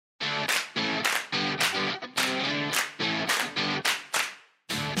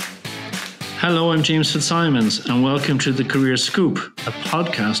Hello, I'm James Fitzsimons, and welcome to The Career Scoop, a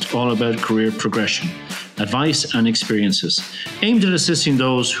podcast all about career progression, advice and experiences, aimed at assisting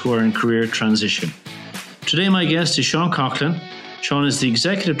those who are in career transition. Today, my guest is Sean Coughlan. Sean is the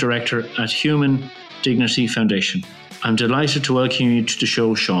Executive Director at Human Dignity Foundation. I'm delighted to welcome you to the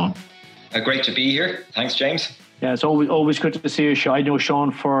show, Sean. Great to be here. Thanks, James. Yeah, it's always good to see you, Sean. I know Sean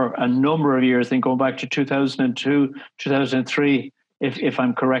for a number of years, I think going back to 2002, 2003. If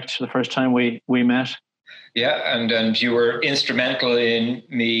I'm correct, the first time we met. Yeah, and you were instrumental in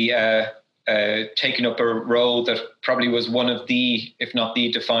me taking up a role that probably was one of the, if not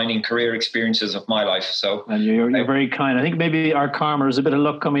the defining career experiences of my life. So, and you're very kind. I think maybe our karma is a bit of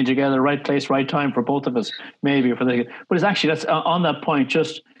luck coming together, right place, right time for both of us. Maybe but it's actually that's on that point.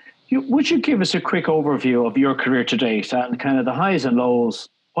 Would you give us a quick overview of your career to date and kind of the highs and lows,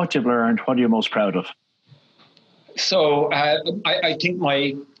 what you've learned, what are you most proud of? So I think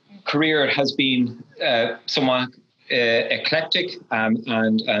my career has been somewhat eclectic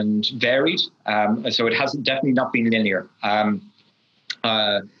and varied. So it has definitely not been linear.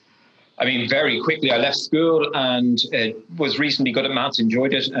 Very quickly I left school and was reasonably good at maths,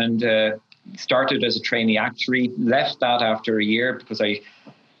 enjoyed it, and started as a trainee actuary. Left that after a year because I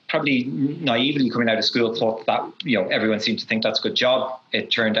probably naively coming out of school thought that, everyone seemed to think that's a good job. It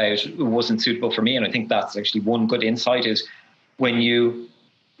turned out it wasn't suitable for me. And I think that's actually one good insight is when you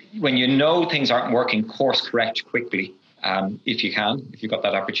know things aren't working, course correct quickly. If you've got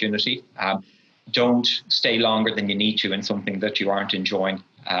that opportunity, don't stay longer than you need to in something that you aren't enjoying.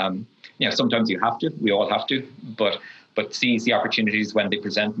 Sometimes you have to, we all have to, but seize the opportunities when they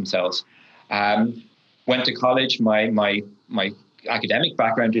present themselves. Went to college, my academic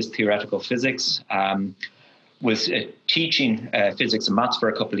background is theoretical physics, was teaching physics and maths for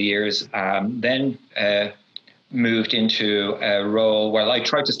a couple of years, then moved into a role where I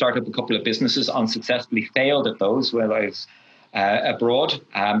tried to start up a couple of businesses, unsuccessfully failed at those while I was abroad,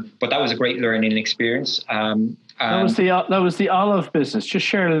 but that was a great learning experience. That was the olive business. Just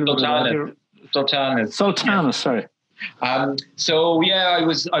share a little bit about your... Sultanas, yeah. Sorry. I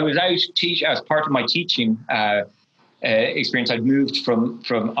was out teaching as part of my teaching experience. I'd moved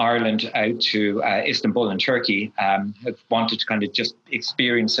from Ireland out to Istanbul in Turkey. Had wanted to kind of just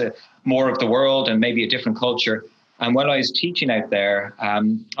experience more of the world and maybe a different culture. And when I was teaching out there,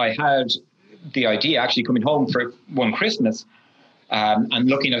 I had the idea actually coming home for one Christmas and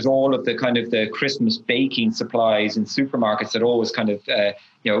looking at all of the kind of the Christmas baking supplies in supermarkets that always kind of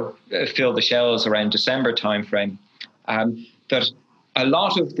fill the shelves around December timeframe. That a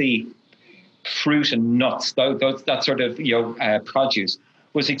lot of the fruit and nuts, that sort of produce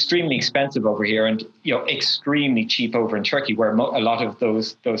was extremely expensive over here and extremely cheap over in Turkey, where a lot of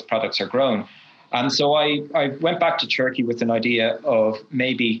those products are grown. And so I went back to Turkey with an idea of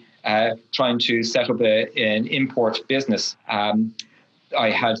maybe trying to set up an import business.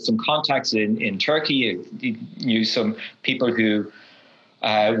 I had some contacts in Turkey, knew some people who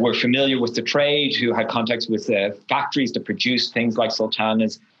were familiar with the trade, who had contacts with factories that produce things like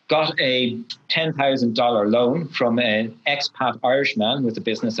sultanas. Got a $10,000 loan from an expat Irishman with a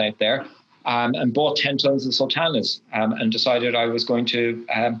business out there, and bought 10 tons of sultanas, and decided I was going to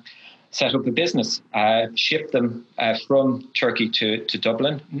set up a business, ship them from Turkey to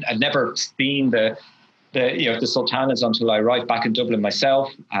Dublin. I'd never seen the sultanas until I arrived back in Dublin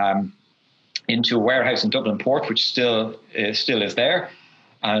myself, into a warehouse in Dublin Port, which still is there.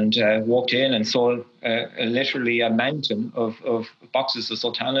 And walked in and saw literally a mountain of boxes of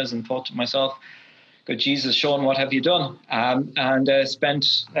sultanas and thought to myself, good Jesus, Sean, what have you done? And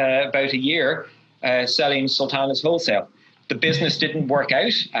spent about a year selling sultanas wholesale. The business didn't work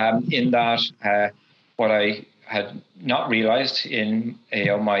out in that what I had not realized in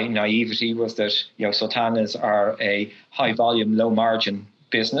my naivety was that sultanas are a high volume, low margin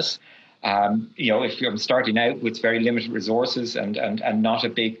business. If you're starting out with very limited resources and not a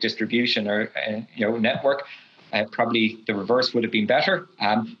big distribution or network, probably the reverse would have been better.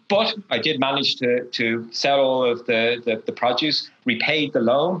 But I did manage to sell all of the produce, repaid the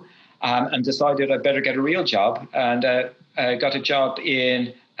loan, and decided I'd better get a real job. And got a job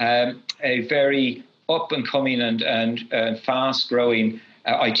in a very up and coming and fast growing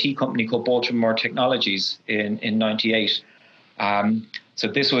IT company called Baltimore Technologies in '98. So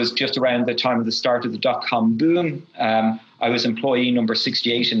this was just around the time of the start of the dot-com boom. I was employee number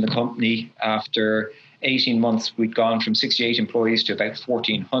 68 in the company. After 18 months, we'd gone from 68 employees to about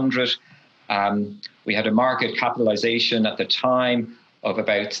 1,400. We had a market capitalization at the time of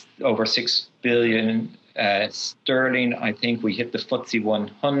about over 6 billion sterling. I think we hit the FTSE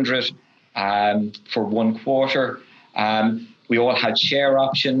 100 for one quarter. We all had share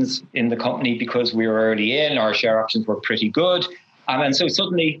options in the company because we were early in. Our share options were pretty good. And so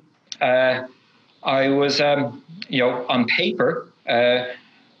suddenly I was, on paper,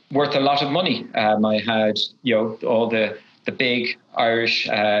 worth a lot of money. I had, all the big Irish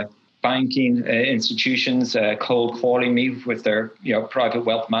banking institutions cold calling me with their, private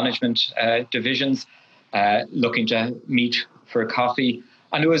wealth management divisions, looking to meet for coffee.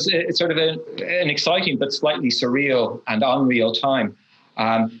 And it was sort of an exciting but slightly surreal and unreal time,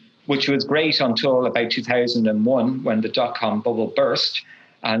 which was great until about 2001 when the dot-com bubble burst.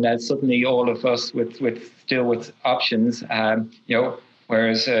 And then suddenly all of us with options,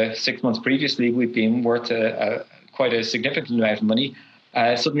 whereas 6 months previously we'd been worth quite a significant amount of money,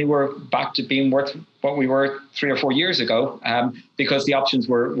 suddenly we're back to being worth what we were 3 or 4 years ago, because the options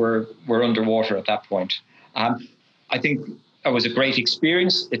were underwater at that point. I think it was a great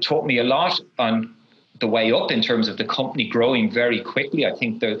experience. It taught me a lot on the way up in terms of the company growing very quickly. I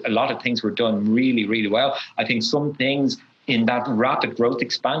think that a lot of things were done really, really well. I think some things in that rapid growth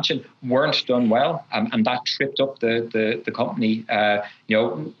expansion weren't done well, and that tripped up the company,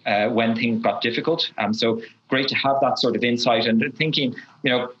 when things got difficult. So great to have that sort of insight and thinking,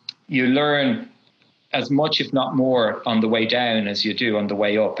 you learn as much, if not more, on the way down as you do on the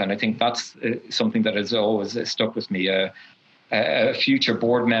way up. And I think that's something that has always stuck with me. A future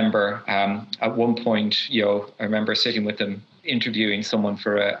board member, at one point, I remember sitting with them, interviewing someone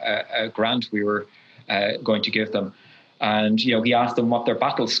for a grant we were going to give them. And, he asked them what their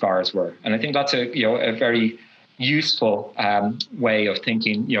battle scars were. And I think that's a very useful way of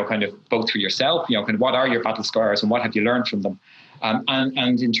thinking, kind of both for yourself, kind of what are your battle scars and what have you learned from them?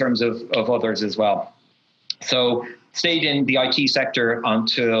 And in terms of others as well. So stayed in the IT sector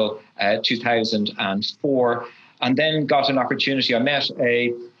until 2004, and then got an opportunity. I met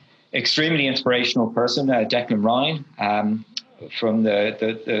a extremely inspirational person, Declan Ryan, from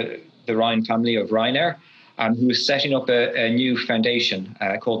the Ryan family of Ryanair, who was setting up a new foundation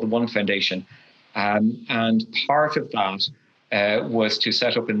called the One Foundation. And part of that was to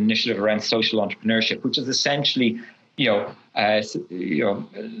set up an initiative around social entrepreneurship, which is essentially, like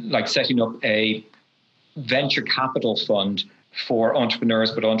setting up a venture capital fund for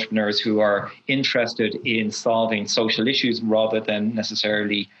entrepreneurs, but entrepreneurs who are interested in solving social issues rather than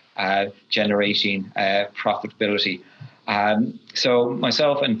necessarily generating profitability. So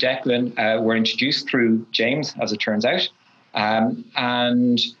myself and Declan were introduced through James, as it turns out.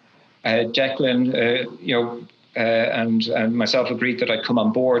 And Declan, and myself agreed that I'd come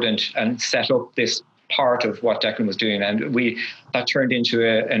on board and set up this part of what Declan was doing. And that turned into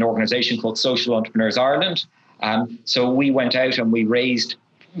an organization called Social Entrepreneurs Ireland. So we went out and we raised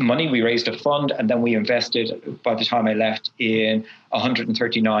money, we raised a fund, and then we invested, by the time I left, in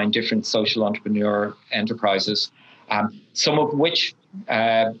 139 different social entrepreneur enterprises. Some of which,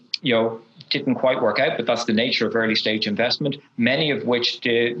 didn't quite work out, but that's the nature of early stage investment. Many of which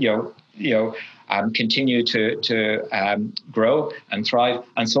did, continue to grow and thrive,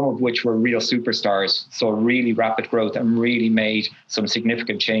 and some of which were real superstars. So really rapid growth and really made some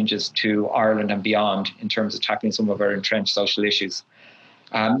significant changes to Ireland and beyond in terms of tackling some of our entrenched social issues.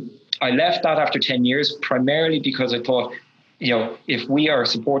 I left that after 10 years, primarily because I thought, if we are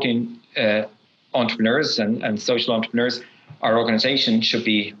supporting entrepreneurs and social entrepreneurs, our organization should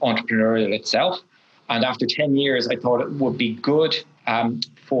be entrepreneurial itself. And after 10 years, I thought it would be good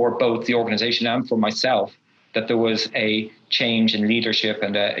for both the organization and for myself that there was a change in leadership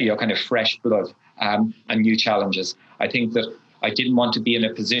and a kind of fresh blood and new challenges. I think that I didn't want to be in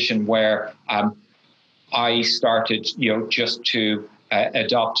a position where I started, just to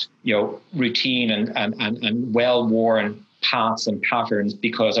adopt, routine and well-worn paths and patterns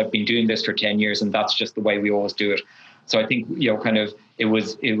because I've been doing this for 10 years and that's just the way we always do it. So I think, it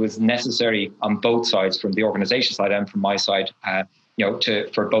was necessary on both sides, from the organization side and from my side,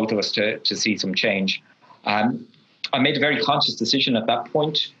 for both of us to see some change. I made a very conscious decision at that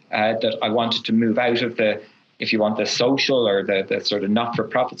point that I wanted to move out of the social or the sort of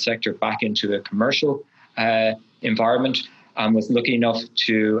not-for-profit sector back into the commercial environment, and was lucky enough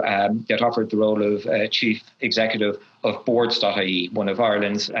to get offered the role of chief executive of boards.ie, one of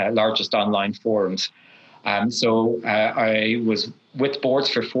Ireland's largest online forums. So I was with Boards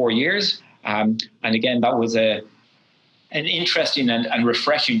for 4 years. And again, that was an interesting and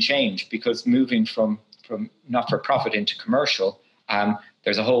refreshing change, because moving from not-for-profit into commercial,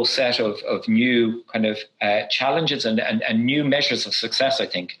 there's a whole set of new kind of challenges and new measures of success, I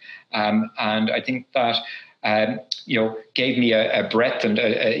think. And I think that, gave me a breadth and,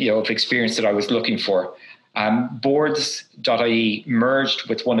 of experience that I was looking for. Boards.ie merged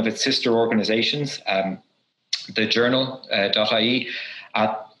with one of its sister organizations, the journal.ie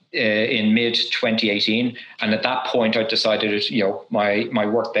in mid 2018, and at that point I decided, my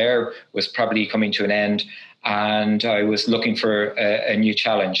work there was probably coming to an end, and I was looking for a new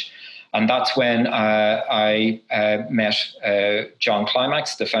challenge. And that's when I met John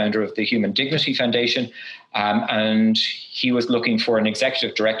Climax, the founder of the Human Dignity Foundation, and he was looking for an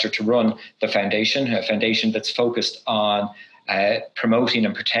executive director to run the foundation, a foundation that's focused on promoting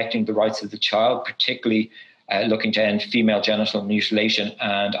and protecting the rights of the child, particularly looking to end female genital mutilation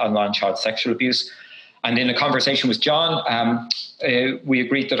and online child sexual abuse. And in a conversation with John, we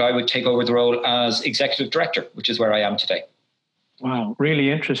agreed that I would take over the role as executive director, which is where I am today. Wow,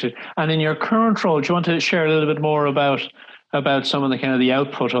 really interested. And in your current role, do you want to share a little bit more about some of the kind of the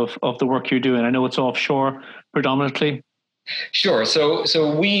output of the work you're doing? I know it's offshore predominantly. Sure.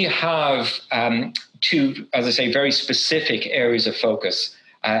 So we have two, as I say, very specific areas of focus: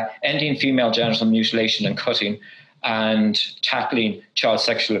 ending female genital mutilation and cutting, and tackling child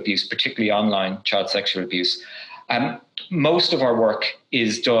sexual abuse, particularly online child sexual abuse. Most of our work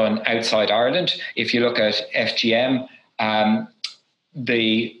is done outside Ireland. If you look at FGM,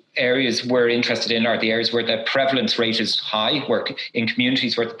 the areas we're interested in are the areas where the prevalence rate is high, work in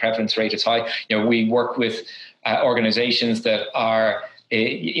communities where the prevalence rate is high. We work with organizations that are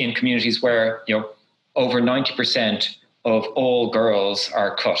in communities where, over 90% of all girls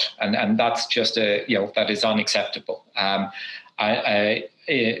are cut. And that's just that is unacceptable. And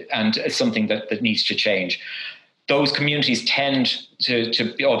it's something that needs to change. Those communities tend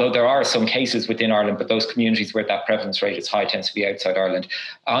to be, although there are some cases within Ireland, but those communities where that prevalence rate is high tends to be outside Ireland.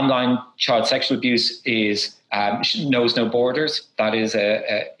 Online child sexual abuse knows no borders. That is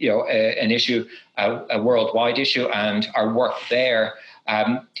an issue, a worldwide issue, and our work there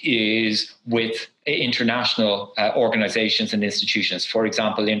is with international organizations and institutions. For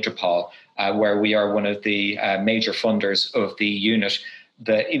example, Interpol, where we are one of the major funders of the unit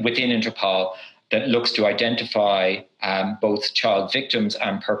within Interpol that looks to identify both child victims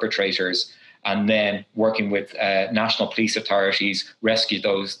and perpetrators, and then working with national police authorities, rescue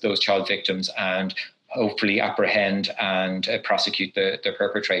those child victims and hopefully apprehend and prosecute the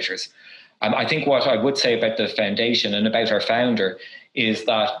perpetrators. I think what I would say about the foundation and about our founder is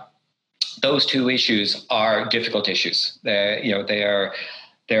that those two issues are difficult issues. They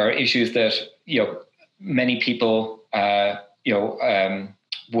are issues that many people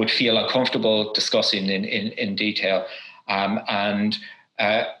would feel uncomfortable discussing in detail. And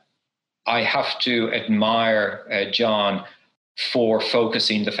I have to admire John for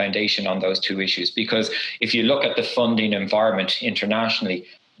focusing the foundation on those two issues, because if you look at the funding environment internationally,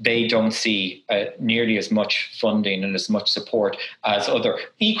 they don't see nearly as much funding and as much support as other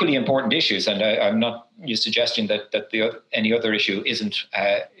equally important issues. And I'm not suggesting that any other issue isn't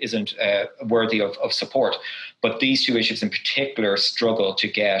worthy of support. But these two issues in particular struggle to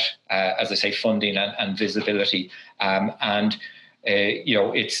get, as I say, funding and visibility.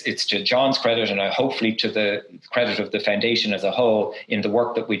 It's to John's credit, and hopefully to the credit of the foundation as a whole in the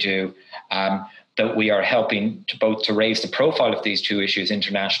work that we do, that we are helping to raise the profile of these two issues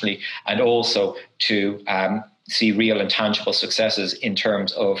internationally, and also to see real and tangible successes in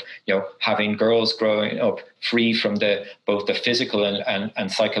terms of having girls growing up free from both the physical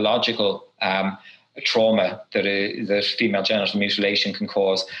and psychological trauma that female genital mutilation can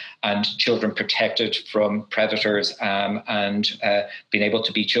cause, and children protected from predators, and being able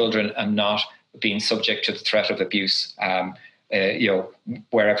to be children and not being subject to the threat of abuse,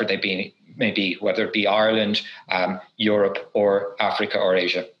 wherever they may be, whether it be Ireland, Europe, or Africa or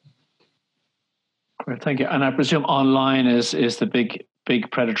Asia. Great, thank you. And I presume online is the big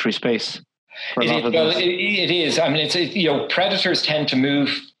predatory space. It is. I mean, predators tend to move,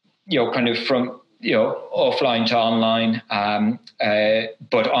 kind of from offline to online,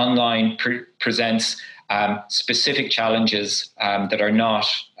 but online presents specific challenges that are not.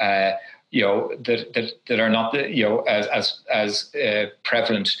 That are not as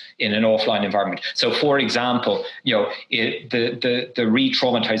prevalent in an offline environment. So, for example, the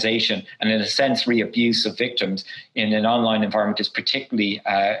re-traumatization and, in a sense, re-abuse of victims in an online environment is particularly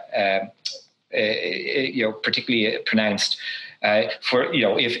pronounced.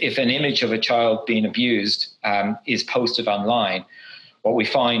 If an image of a child being abused is posted online, what we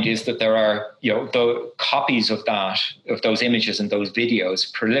find is that there are, the copies of those images and those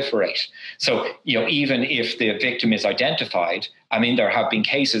videos proliferate. So, even if the victim is identified, I mean, there have been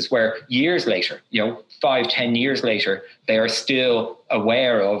cases where years later, 5-10 years later, they are still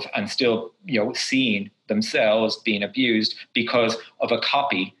aware of and still, seeing themselves being abused because of a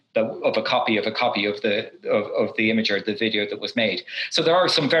copy a copy of the image or the video that was made. So there are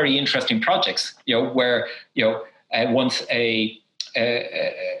some very interesting projects, where once a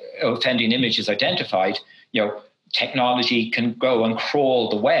offending image is identified, technology can go and crawl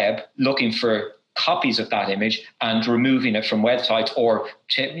the web looking for copies of that image and removing it from websites, or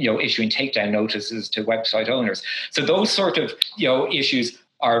issuing takedown notices to website owners. So those sort of issues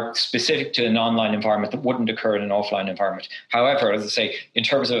are specific to an online environment that wouldn't occur in an offline environment. However, as I say, in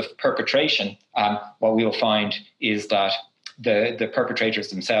terms of perpetration, what we will find is that the perpetrators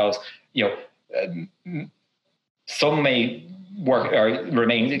themselves, some may work or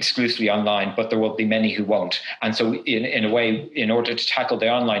remain exclusively online, but there will be many who won't. And so in a way, in order to tackle the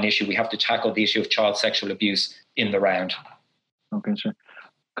online issue, we have to tackle the issue of child sexual abuse in the round. Okay, sure.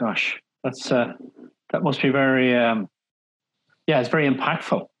 Gosh, that must be very, it's very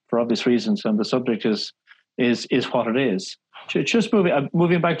impactful for obvious reasons. And the subject is what it is. Just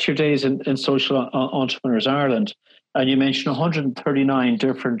moving back to your days in Social Entrepreneurs Ireland, and you mentioned 139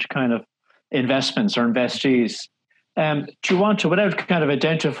 different kind of investments or investees. Do you want to, without kind of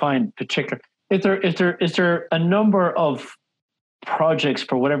identifying particular, is there a number of projects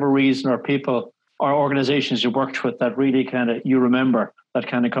for whatever reason, or people or organizations you worked with that really kind of you remember that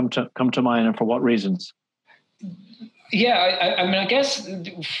kind of come to mind, and for what reasons? Yeah, I mean, I guess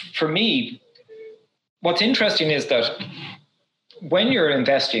for me, what's interesting is that when you're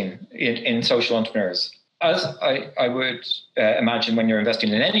investing in social entrepreneurs, as I would imagine when you're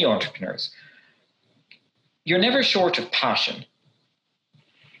investing in any entrepreneurs, you're never short of passion,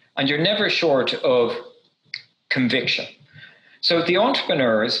 and you're never short of conviction. So the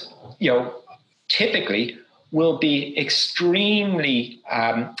entrepreneurs, typically will be extremely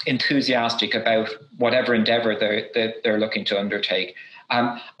enthusiastic about whatever endeavor they're looking to undertake.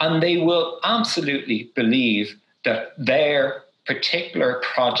 And they will absolutely believe that their particular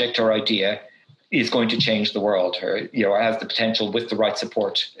project or idea is going to change the world, or has the potential, with the right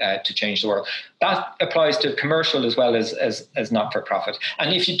support, to change the world. That applies to commercial as well as not-for-profit.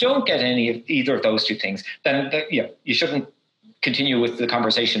 And if you don't get either of those two things, then you shouldn't continue with the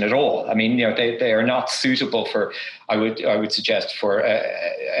conversation at all. I mean, they are not suitable for, I would suggest, for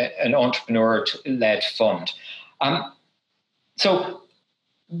an entrepreneur-led fund. So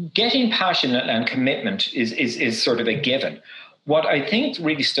getting passion and commitment is sort of a given. What I think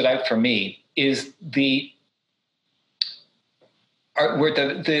really stood out for me is the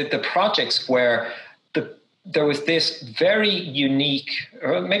projects where there was this very unique,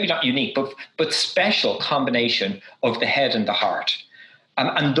 or maybe not unique, but special combination of the head and the heart.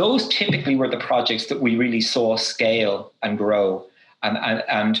 And those typically were the projects that we really saw scale and grow,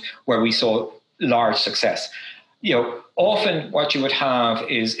 and where we saw large success. Often what you would have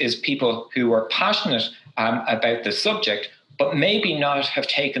is people who were passionate about the subject, but maybe not have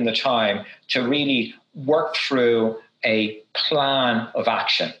taken the time to really work through a plan of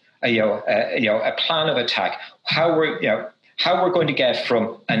action, a plan of attack. How we're going to get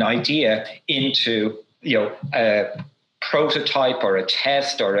from an idea into a prototype or a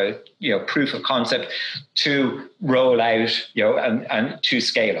test or a proof of concept to roll out and to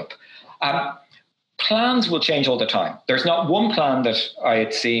scale up. Plans will change all the time. There's not one plan that I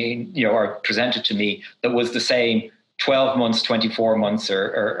had seen or presented to me that was the same 12 months, 24 months,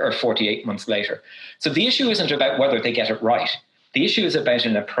 or 48 months later. So the issue isn't about whether they get it right. The issue is about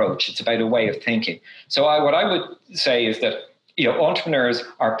an approach. It's about a way of thinking. So what I would say is that entrepreneurs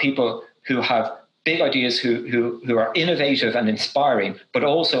are people who have big ideas, who are innovative and inspiring, but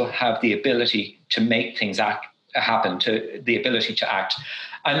also have the ability to make things happen, to the ability to act.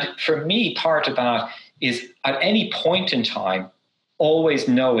 And for me, part of that is at any point in time, always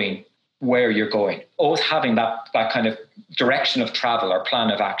knowing where you're going, always having that kind of direction of travel or plan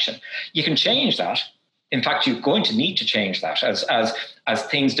of action. You can change that. In fact, you're going to need to change that as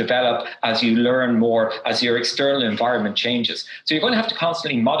things develop, as you learn more, as your external environment changes. So you're going to have to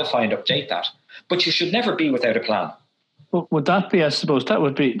constantly modify and update that. But you should never be without a plan. Well, would that be? I suppose that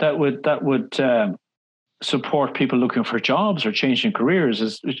would support people looking for jobs or changing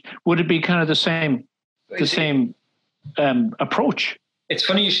careers. Would it be kind of the same approach? It's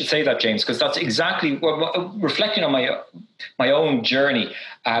funny you should say that, James, because that's exactly reflecting on my own journey.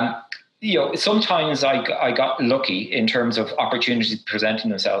 Sometimes I got lucky in terms of opportunities presenting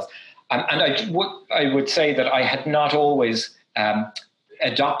themselves, and I would say that I had not always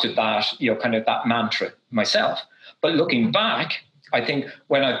adopted that kind of that mantra myself. But looking back, I think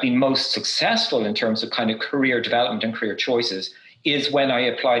when I've been most successful in terms of kind of career development and career choices is when I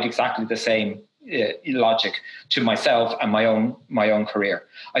applied exactly the same logic to myself and my own career.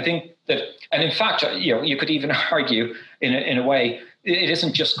 I think that, and in fact, you could even argue in a way it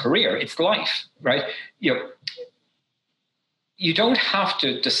isn't just career, it's life, right? You don't have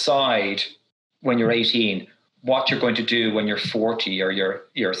to decide when you're 18 what you're going to do when you're 40 or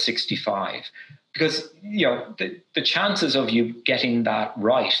you're 65, because the chances of you getting that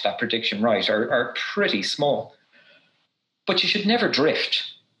prediction right, are pretty small. But you should never drift.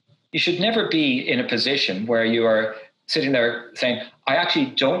 You should never be in a position where you are sitting there saying, I actually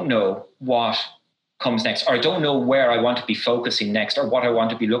don't know what comes next, or I don't know where I want to be focusing next, or what I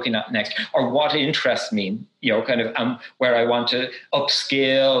want to be looking at next, or what interests me, where I want to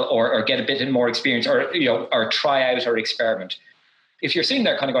upskill or get a bit more experience, or try out or experiment. If you're sitting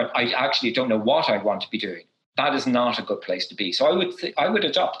there kind of going, I actually don't know what I want to be doing, that is not a good place to be. So I would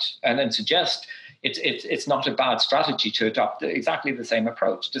adopt and then suggest it's not a bad strategy to adopt exactly the same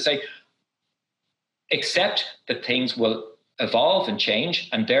approach, to say, accept that things will evolve and change,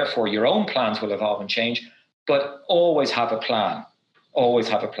 and therefore your own plans will evolve and change, but always have a plan. Always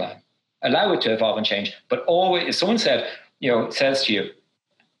have a plan. Allow it to evolve and change, but always, if someone says to you,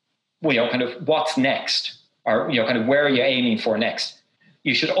 kind of what's next, or kind of where are you aiming for next,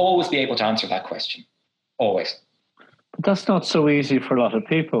 you should always be able to answer that question. Always. But that's not so easy for a lot of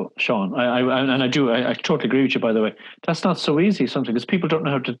people, Sean. I totally agree with you, by the way. That's not so easy sometimes, because people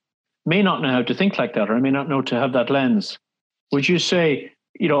may not know how to think like that, or may not know to have that lens. Would you say,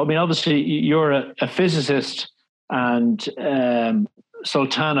 obviously you're a physicist, and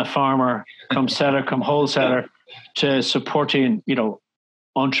Sultana farmer, come seller, come wholesaler, to supporting, social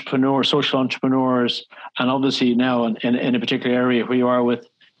entrepreneurs, and obviously now in a particular area where you are with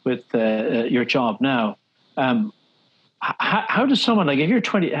your job now. How does someone, like, if you're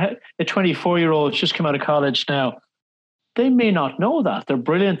a 24-year-old just come out of college now, they may not know that. They're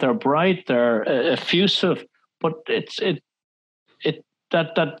brilliant, they're bright, they're effusive, but they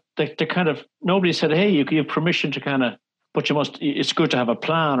kind of, nobody said, hey, you have permission to kind of, but it's good to have a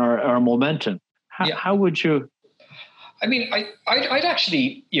plan or a momentum. How would you? I mean, I'd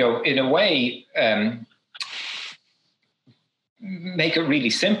actually, in a way, make it really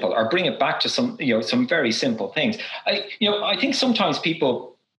simple, or bring it back to some very simple things. I think sometimes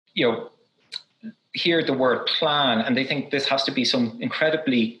people, hear the word plan and they think this has to be some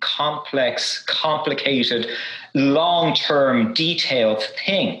incredibly complex, complicated, long-term, detailed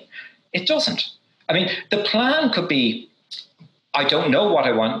thing. It doesn't. I mean, the plan could be, I don't know what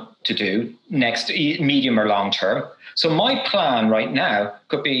I want to do next, medium or long term. So my plan right now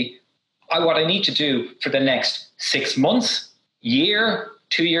could be what I need to do for the next 6 months, year,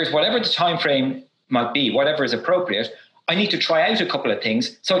 2 years, whatever the time frame might be, whatever is appropriate. I need to try out a couple of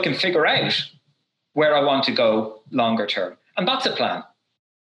things so I can figure out where I want to go longer term. And that's a plan.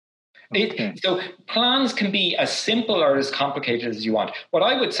 Okay. So plans can be as simple or as complicated as you want. What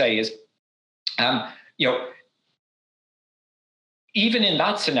I would say is, even in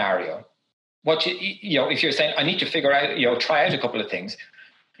that scenario, if you're saying, I need to figure out, try out a couple of things,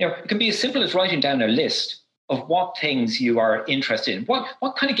 it can be as simple as writing down a list of what things you are interested in.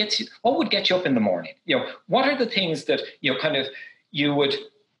 What kind of what would get you up in the morning? What are the things that, you would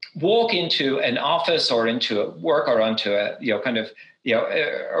walk into an office or into a work or onto a,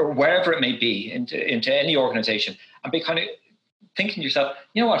 or wherever it may be, into any organization, and be kind of thinking to yourself,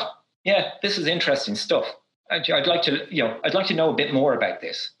 you know what? Yeah, this is interesting stuff. I'd like to know a bit more about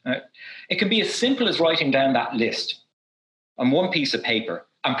this. Right? It can be as simple as writing down that list on one piece of paper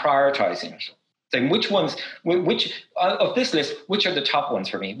and prioritizing it. Saying which of this list, which are the top ones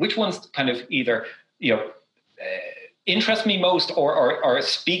for me? Which ones kind of either, interest me most or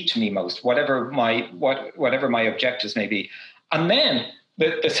speak to me most, whatever my objectives may be. And then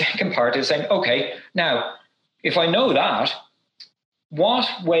the second part is saying, okay, now, if I know that, what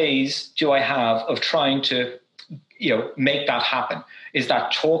ways do I have of trying to, make that happen? Is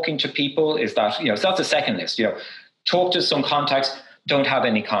that talking to people? Is that, so that's the second list, talk to some contacts, don't have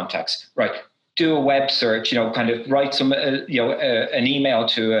any contacts, right? Do a web search, kind of write some, an email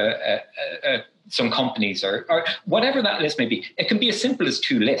to some companies or whatever that list may be. It can be as simple as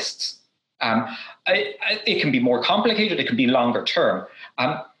 2 lists. It can be more complicated. It can be longer term.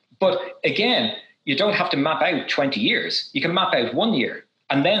 But again, you don't have to map out 20 years. You can map out 1 year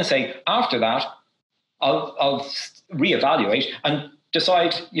and then say, after that, I'll reevaluate and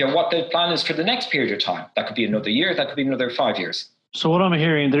decide, what the plan is for the next period of time. That could be another year. That could be another 5 years. So what I'm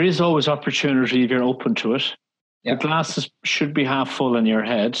hearing, there is always opportunity if you're open to it. Yep. The glasses should be half full in your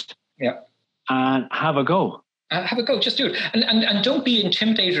head. Yeah. And have a go. Have a go. Just do it. And don't be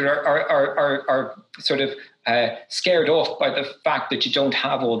intimidated or sort of scared off by the fact that you don't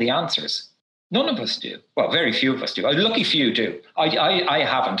have all the answers. None of us do. Well, very few of us do. A lucky few do. I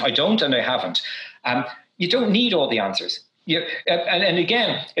haven't. I don't, and I haven't. You don't need all the answers. Yeah, and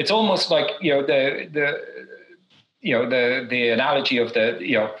again, it's almost like the analogy of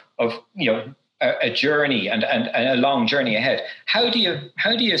a journey and a long journey ahead. How do you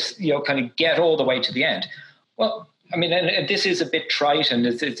kind of get all the way to the end? Well, I mean, and this is a bit trite and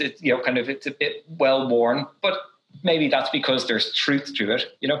it's it's a bit well worn, but maybe that's because there's truth to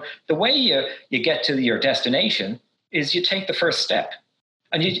it. The way you get to your destination is you take the first step,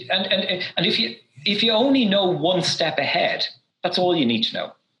 and if you only know one step ahead, that's all you need to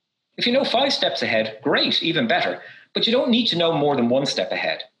know. If you know 5 steps ahead, great, even better. But you don't need to know more than 1 step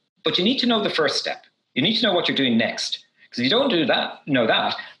ahead. But you need to know the first step. You need to know what you're doing next. Because if you don't know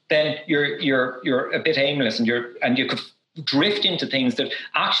that, then you're a bit aimless, and you could drift into things that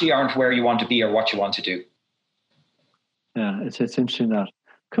actually aren't where you want to be or what you want to do. Yeah, it's interesting that.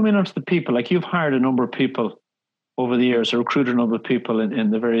 Coming on to the people, like you've hired a number of people over the years, or recruited a number of people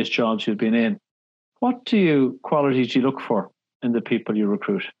in the various jobs you've been in. What qualities do you look for in the people you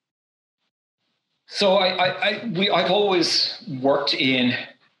recruit? So I've always worked in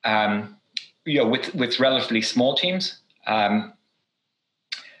with relatively small teams,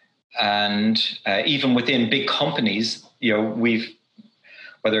 and even within big companies, we've,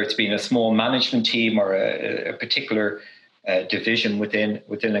 whether it's been a small management team or a particular division within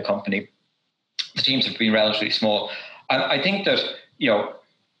a company, the teams have been relatively small. And I think that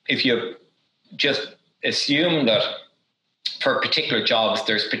if you just assume that for particular jobs,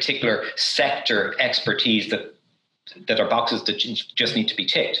 there's particular sector expertise that are boxes that just need to be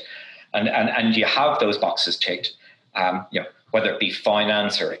ticked, and you have those boxes ticked, whether it be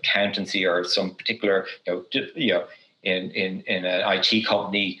finance or accountancy or some particular, in an IT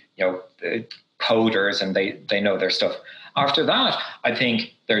company, coders, and they know their stuff. After that, I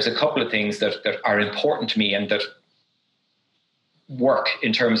think there's a couple of things that are important to me and that work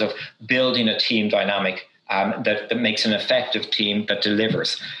in terms of building a team dynamic that makes an effective team that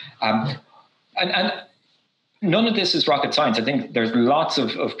delivers. And none of this is rocket science. I think there's lots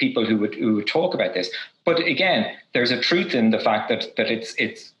of people who would talk about this. But again, there's a truth in the fact that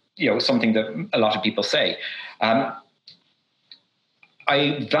it's something that a lot of people say.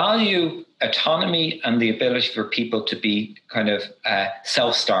 I value autonomy and the ability for people to be kind of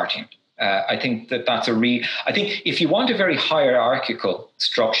self-starting. I think that's I think if you want a very hierarchical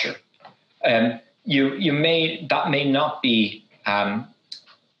structure, that may not be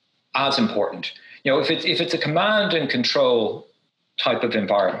as important. If it's a command and control type of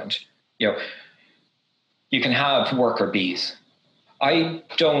environment, you can have worker bees. I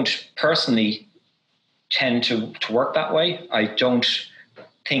don't personally tend to work that way. I don't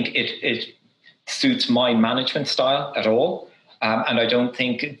think it suits my management style at all, and I don't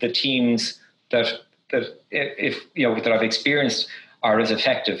think the teams that I've experienced are as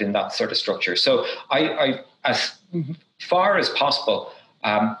effective in that sort of structure. So I as far as possible,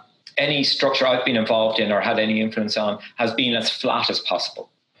 any structure I've been involved in or had any influence on has been as flat as possible.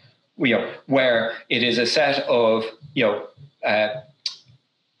 Where it is a set of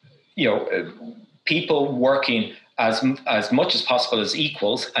people working as much as possible as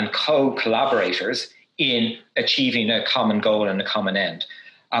equals and co-collaborators in achieving a common goal and a common end.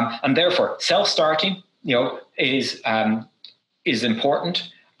 And therefore, self-starting, is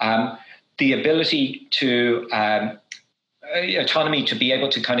important. The ability to autonomy to be able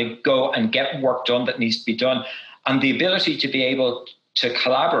to kind of go and get work done that needs to be done, and the ability to be able to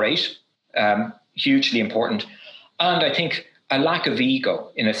collaborate, hugely important. And I think a lack of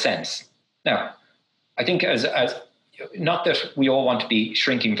ego, in a sense. Now, I think as not that we all want to be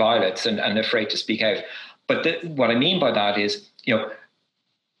shrinking violets and afraid to speak out, but what I mean by that is,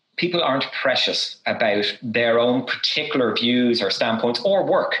 people aren't precious about their own particular views or standpoints or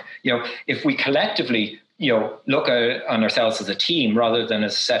work. If we collectively, look on ourselves as a team rather than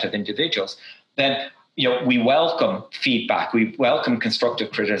as a set of individuals, then, we welcome feedback, we welcome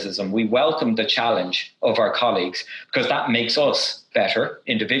constructive criticism, we welcome the challenge of our colleagues, because that makes us better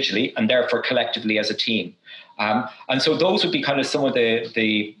individually and therefore collectively as a team. And so those would be kind of some of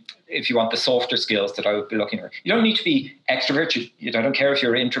the if you want, the softer skills that I would be looking for. You don't need to be extrovert. I don't care if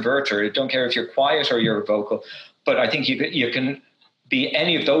you're an introvert, or you don't care if you're quiet or you're vocal, but I think you can be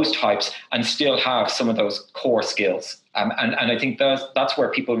any of those types and still have some of those core skills. And I think that's where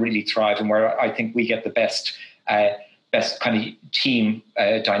people really thrive, and where I think we get the best kind of team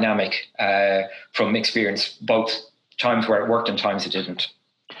dynamic from experience, both times where it worked and times it didn't.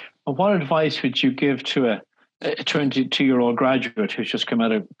 What advice would you give to a 22-year-old graduate who's just come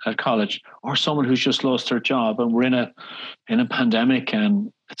out of college, or someone who's just lost their job, and we're in a pandemic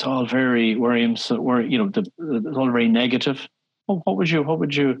and it's all very worrying, it's all very negative? What would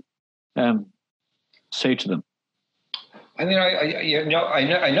you say to them? I mean,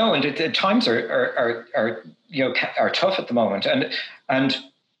 I know, and the times are are tough at the moment, and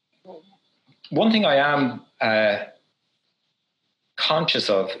one thing I am conscious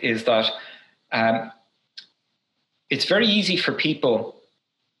of is that it's very easy for people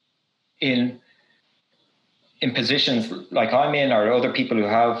in positions like I'm in, or other people who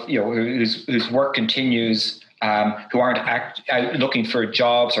have, whose work continues, who aren't out looking for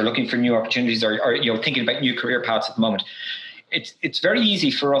jobs or looking for new opportunities, or thinking about new career paths at the moment. It's very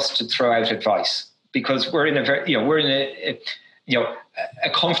easy for us to throw out advice because we're in a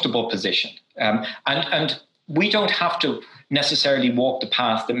comfortable position, and we don't have to necessarily walk the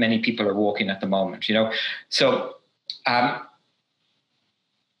path that many people are walking at the moment. So.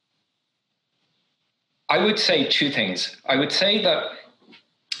 I would say two things. I would say that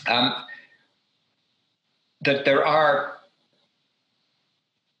that there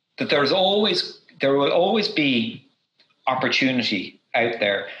will always be opportunity out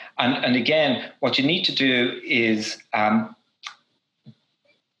there, and again, what you need to do is I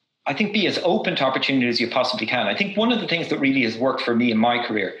think be as open to opportunity as you possibly can. I think one of the things that really has worked for me in my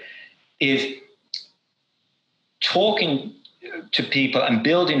career is talking to people and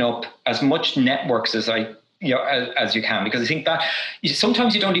building up as much networks as as you can, because I think that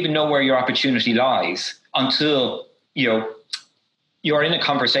sometimes you don't even know where your opportunity lies until you're in a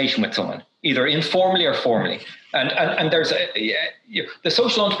conversation with someone, either informally or formally. And there's the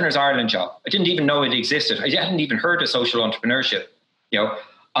Social Entrepreneurs Ireland job. I didn't even know it existed. I hadn't even heard of social entrepreneurship,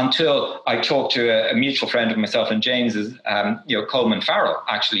 until I talked to a mutual friend of myself and James's, Coleman Farrell,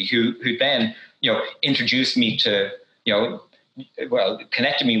 actually, who then introduced me to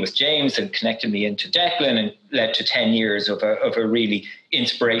connected me with James and connected me into Declan, and led to 10 years of a really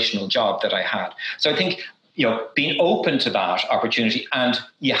inspirational job that I had. So I think, being open to that opportunity, and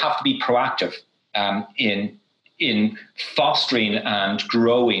you have to be proactive in fostering and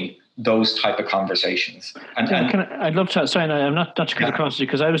growing those type of conversations. I'd love to, sorry, I'm not to cut across you,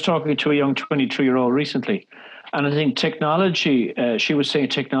 because I was talking to a young 23-year-old recently, and I think technology, she was saying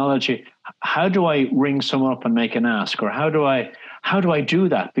technology, how do I ring someone up and make an ask? Or how do I do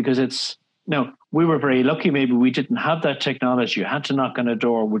that? Because we were very lucky. Maybe we didn't have that technology. You had to knock on a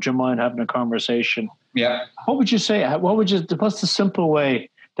door. Would you mind having a conversation? Yeah. What would you say? What's the simple way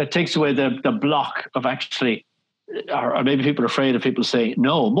that takes away the block of actually, or maybe people are afraid of people saying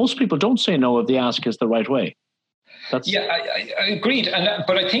no. Most people don't say no if the ask is the right way. I agreed.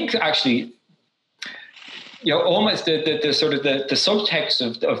 But I think actually, almost the sort of the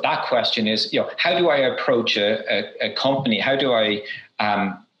subtext of that question is, how do I approach a company? How do I,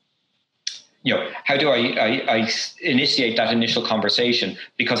 I initiate that initial conversation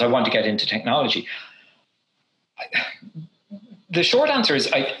because I want to get into technology? The short answer is,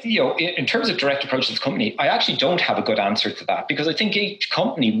 in terms of direct approach to the company, I actually don't have a good answer to that, because I think each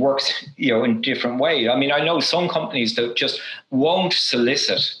company works, in different ways. I mean, I know some companies that just won't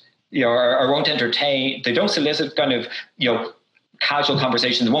solicit, or won't entertain. They don't solicit kind of, casual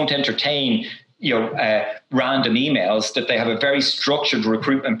conversations. Won't entertain, random emails. That they have a very structured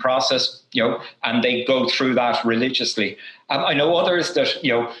recruitment process, and they go through that religiously. I know others that,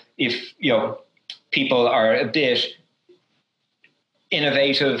 if people are a bit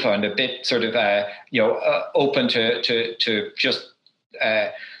innovative and a bit sort of open to just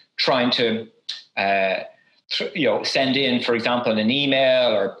trying to send in, for example, an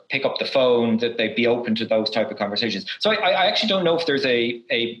email or pick up the phone, that they'd be open to those type of conversations. So I actually don't know if there's a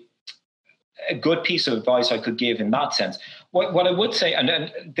good piece of advice I could give in that sense. What I would say,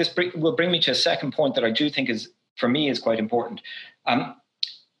 and this will bring me to a second point that I do think is, for me, is quite important.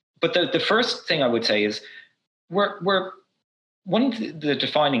 But the first thing I would say is we're one of the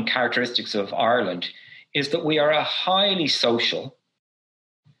defining characteristics of Ireland is that we are a highly social,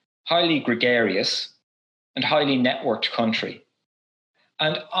 highly gregarious, and highly networked country.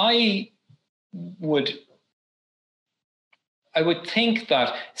 And I would think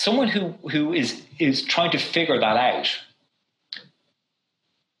that someone who is trying to figure that out,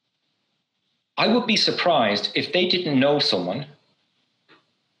 I would be surprised if they didn't know someone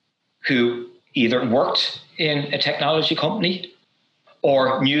who either worked in a technology company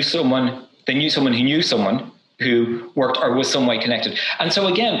or knew someone who knew someone who worked or was some way connected. And so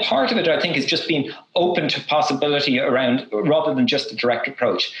again, part of it, I think, is just being open to possibility around, rather than just a direct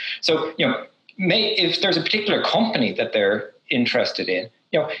approach. So, if there's a particular company that they're interested in,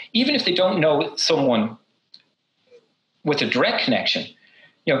 even if they don't know someone with a direct connection,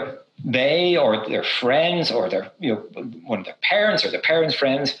 they or their friends or their, one of their parents or their parents'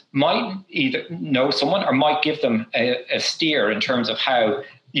 friends might either know someone or might give them a steer in terms of how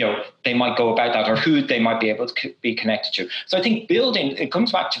they might go about that, or who they might be able to be connected to. So I think it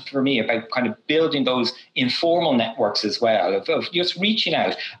comes back to, for me, about kind of building those informal networks as well, of just reaching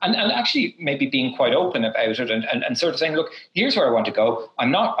out and actually maybe being quite open about it and sort of saying, look, here's where I want to go.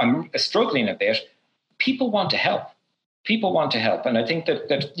 I'm struggling a bit. People want to help. People want to help. And I think that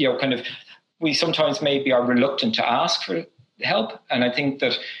kind of, we sometimes maybe are reluctant to ask for help. And I think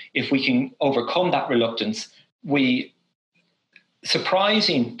that if we can overcome that reluctance,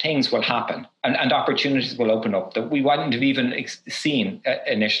 surprising things will happen and opportunities will open up that we wouldn't have even seen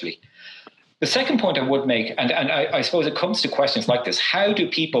initially. The second point I would make, and I suppose it comes to questions like this: how do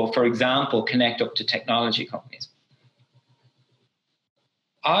people, for example, connect up to technology companies?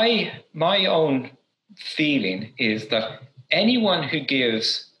 My own feeling is that anyone who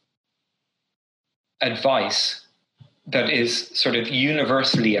gives advice that is sort of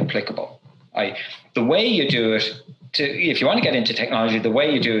universally applicable, the way you do it, if you want to get into technology, the way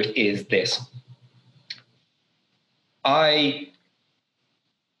you do it is this. I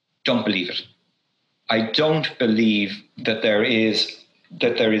don't believe it. I don't believe that there is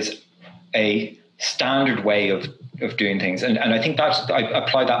a standard way of doing things, and I think that I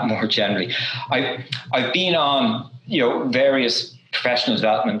apply that more generally. I've been on various professional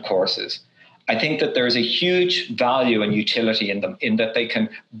development courses. I think that there is a huge value and utility in them, in that they can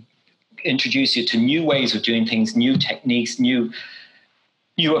introduce you to new ways of doing things, new techniques, new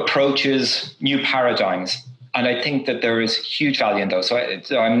approaches, new paradigms. And I think that there is huge value in those. So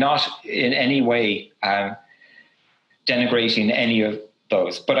I'm not in any way denigrating any of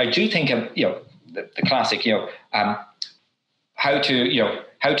those. But I do think of, the classic, how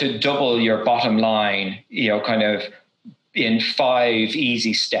to double your bottom line, kind of in 5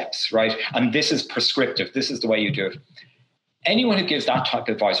 easy steps, right? And this is prescriptive. This is the way you do it. Anyone who gives that type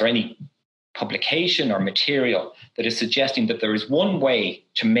of advice, or any publication or material that is suggesting that there is one way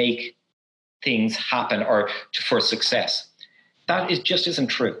to make things happen or for success, that just isn't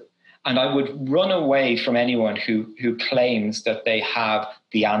true. And I would run away from anyone who claims that they have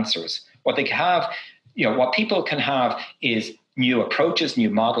the answers. What they have, what people can have is new approaches, new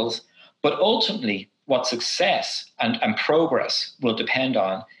models, but ultimately what success and progress will depend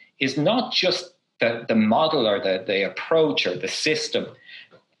on is not just the model or the approach or the system.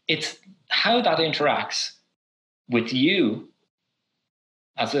 It's how that interacts with you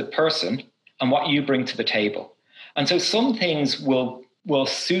as a person and what you bring to the table. And so some things will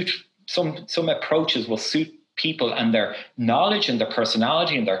suit, some approaches will suit people and their knowledge and their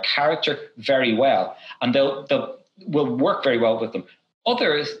personality and their character very well, and they'll will work very well with them.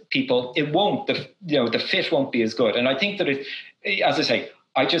 Other people, it won't. The fit won't be as good. And I think that as I say,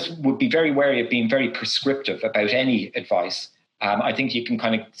 I just would be very wary of being very prescriptive about any advice. I think you can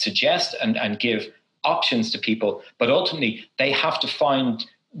kind of suggest and give options to people, but ultimately they have to find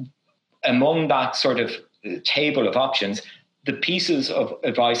among that sort of table of options the pieces of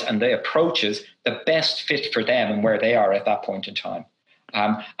advice and the approaches that best fit for them and where they are at that point in time.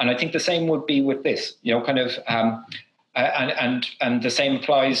 And I think the same would be with this, and the same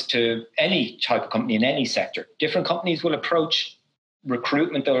applies to any type of company in any sector. Different companies will approach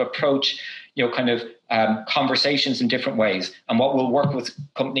recruitment, they'll approach, conversations in different ways. And what will work with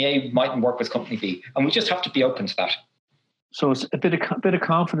company A mightn't work with company B. And we just have to be open to that. So it's a bit of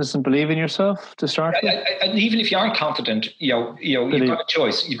confidence and believe in yourself to start with? And even if you aren't confident, you've got a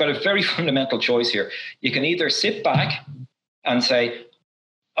choice. You've got a very fundamental choice here. You can either sit back and say,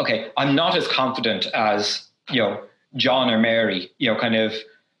 okay, I'm not as confident as, John or Mary, kind of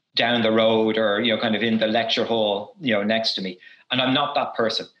down the road or, kind of in the lecture hall, next to me. And I'm not that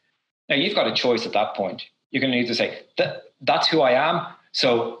person. Now, you've got a choice at that point. You can either say, that's who I am,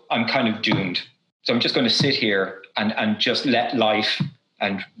 so I'm kind of doomed. So I'm just going to sit here and just let life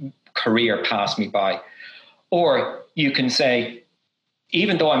and career pass me by. Or you can say,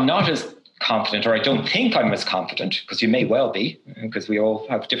 even though I'm not as confident, or I don't think I'm as confident, because you may well be, because we all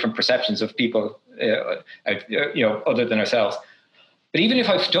have different perceptions of people, other than ourselves. But even if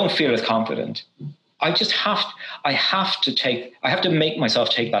I don't feel as confident, I have to make myself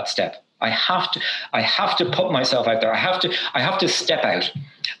take that step. I have to put myself out there. I have to step out,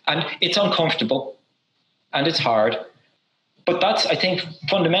 and it's uncomfortable and it's hard, but that's, I think,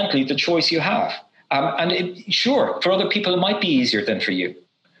 fundamentally the choice you have. Sure, for other people, it might be easier than for you,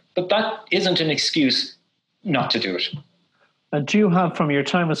 but that isn't an excuse not to do it. And do you have, from your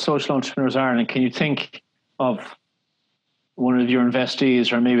time with Social Entrepreneurs Ireland, can you think of one of your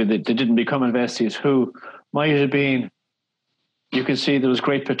investees, or maybe they didn't become investees, who might have been, you could see there was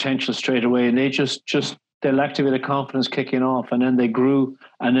great potential straight away, and they they lacked a bit of confidence kicking off, and then they grew,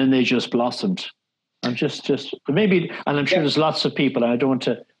 and then they just blossomed? I'm just maybe, and I'm sure there's lots of people, and I don't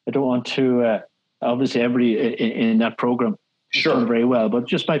want to obviously everybody in that program has done very well, but it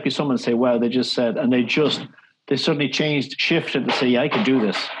just might be someone say, well, they just said, and they suddenly shifted to say, yeah, I can do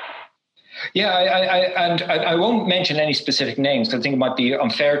this. Yeah, I won't mention any specific names because I think it might be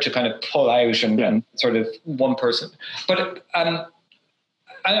unfair to kind of pull out and sort of one person. But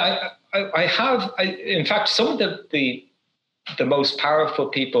in fact, some of the most powerful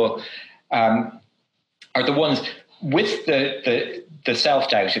people are the ones with the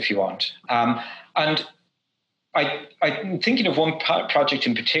self-doubt, if you want. And I'm thinking of one project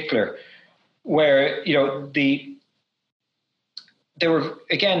in particular where, they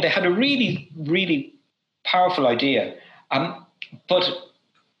had a really, really powerful idea. But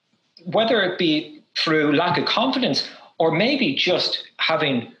whether it be through lack of confidence or maybe just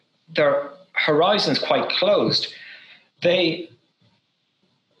having their horizons quite closed, their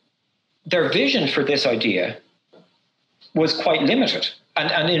vision for this idea was quite limited.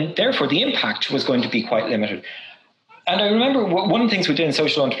 And therefore, the impact was going to be quite limited. And I remember one of the things we did in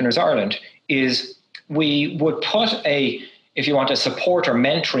Social Entrepreneurs Ireland is we would put a support or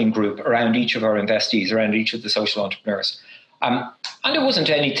mentoring group around each of our investees, around each of the social entrepreneurs. And it wasn't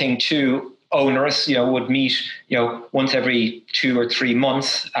anything too onerous, would meet, once every 2 or 3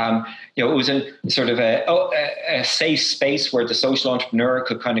 months. It was a sort of a safe space where the social entrepreneur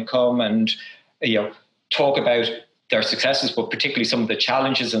could kind of come and, talk about their successes, but particularly some of the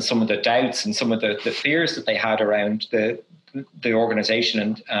challenges and some of the doubts and some of the fears that they had around the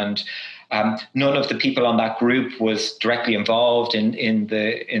organization. And none of the people on that group was directly involved in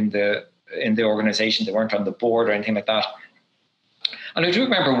the organization. They weren't on the board or anything like that. And I do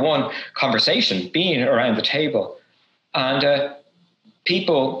remember one conversation being around the table and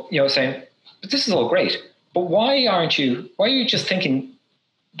people, saying, but this is all great, but why are you just thinking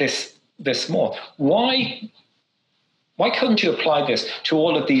this small? Why couldn't you apply this to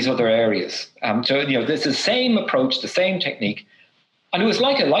all of these other areas? There's the same approach, the same technique. And it was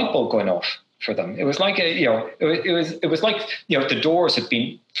like a light bulb going off for them. It was like it was like the doors had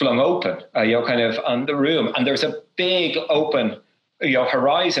been flung open, kind of on the room, and there's a big open,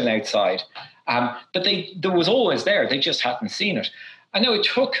 horizon outside. But there was always there. They just hadn't seen it. I know it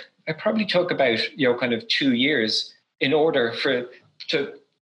probably took about kind of 2 years in order to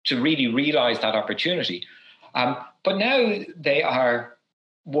really realize that opportunity. But now they are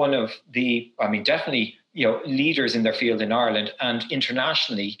one of the, definitely, leaders in their field in Ireland and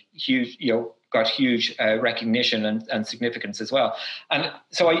internationally huge, got huge recognition and significance as well. And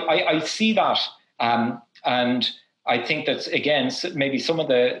so I see that. And I think that, again, maybe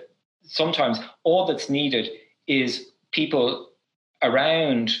sometimes all that's needed is people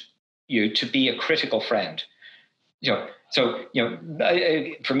around you to be a critical friend. So,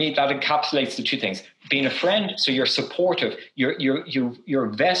 for me, that encapsulates the two things. Being a friend, so you're supportive, you're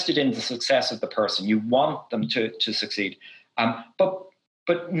vested in the success of the person. You want them to succeed.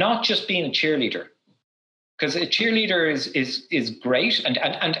 But not just being a cheerleader. Because a cheerleader is great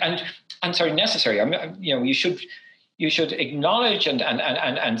and sorry, necessary. You should acknowledge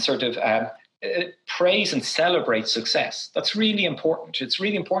and sort of praise and celebrate success. That's really important. It's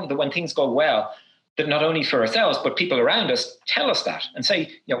really important that when things go well, that not only for ourselves, but people around us tell us that and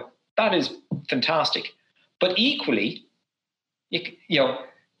say, that is fantastic. But equally,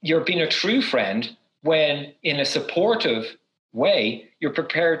 you're being a true friend when in a supportive way, you're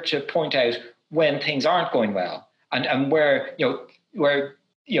prepared to point out when things aren't going well and where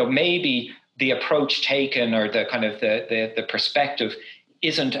maybe the approach taken or the kind of the perspective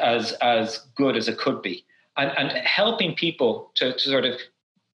isn't as good as it could be. And helping people to sort of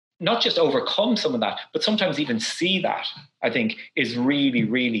not just overcome some of that, but sometimes even see that, I think, is really,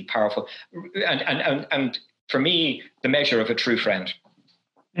 really powerful. And for me, the measure of a true friend.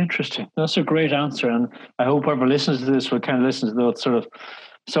 Interesting. That's a great answer. And I hope whoever listens to this will kind of listen to those sort of,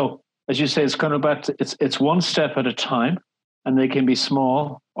 so as you say, it's kind of back to, it's one step at a time, and they can be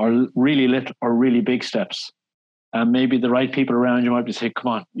small or really little or really big steps. And maybe the right people around you might be saying,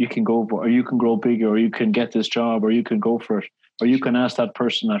 come on, you can go, or you can grow bigger, or you can get this job, or you can go for it. Or you can ask that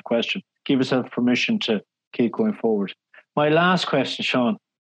person that question. Give yourself permission to keep going forward. My last question, Sean.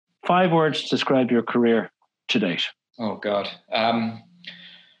 5 words to describe your career to date. Oh, God.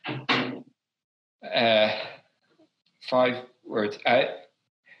 5 words.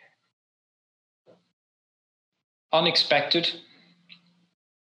 Unexpected.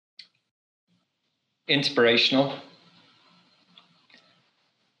 Inspirational.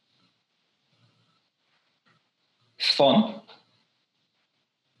 Fun.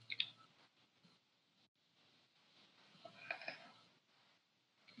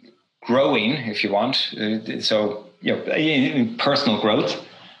 growing, if you want. So, in personal growth.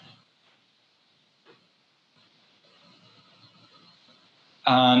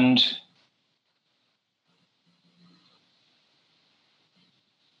 And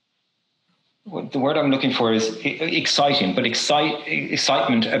the word I'm looking for is exciting, but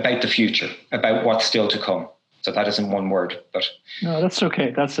excitement about the future, about what's still to come. So that isn't one word, but no, that's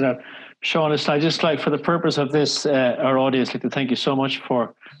okay. That's enough. Sean, I just like, for the purpose of this, our audience, like to thank you so much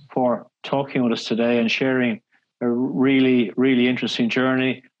for talking with us today and sharing a really, really interesting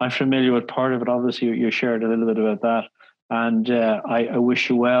journey. I'm familiar with part of it. Obviously, you shared a little bit about that, and I wish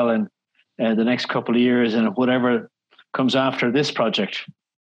you well in the next couple of years and whatever comes after this project.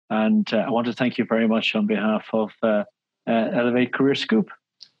 And I want to thank you very much on behalf of Elevate Career Scoop.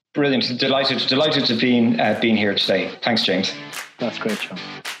 Brilliant. Delighted to being here today. Thanks, James. That's great, Sean.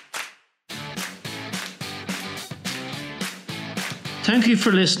 Thank you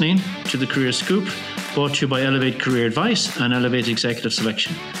for listening to the Career Scoop, brought to you by Elevate Career Advice and Elevate Executive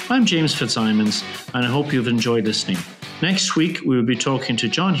Selection. I'm James Fitzsimons, and I hope you've enjoyed listening. Next week, we will be talking to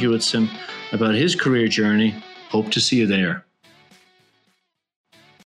John Hewitson about his career journey. Hope to see you there.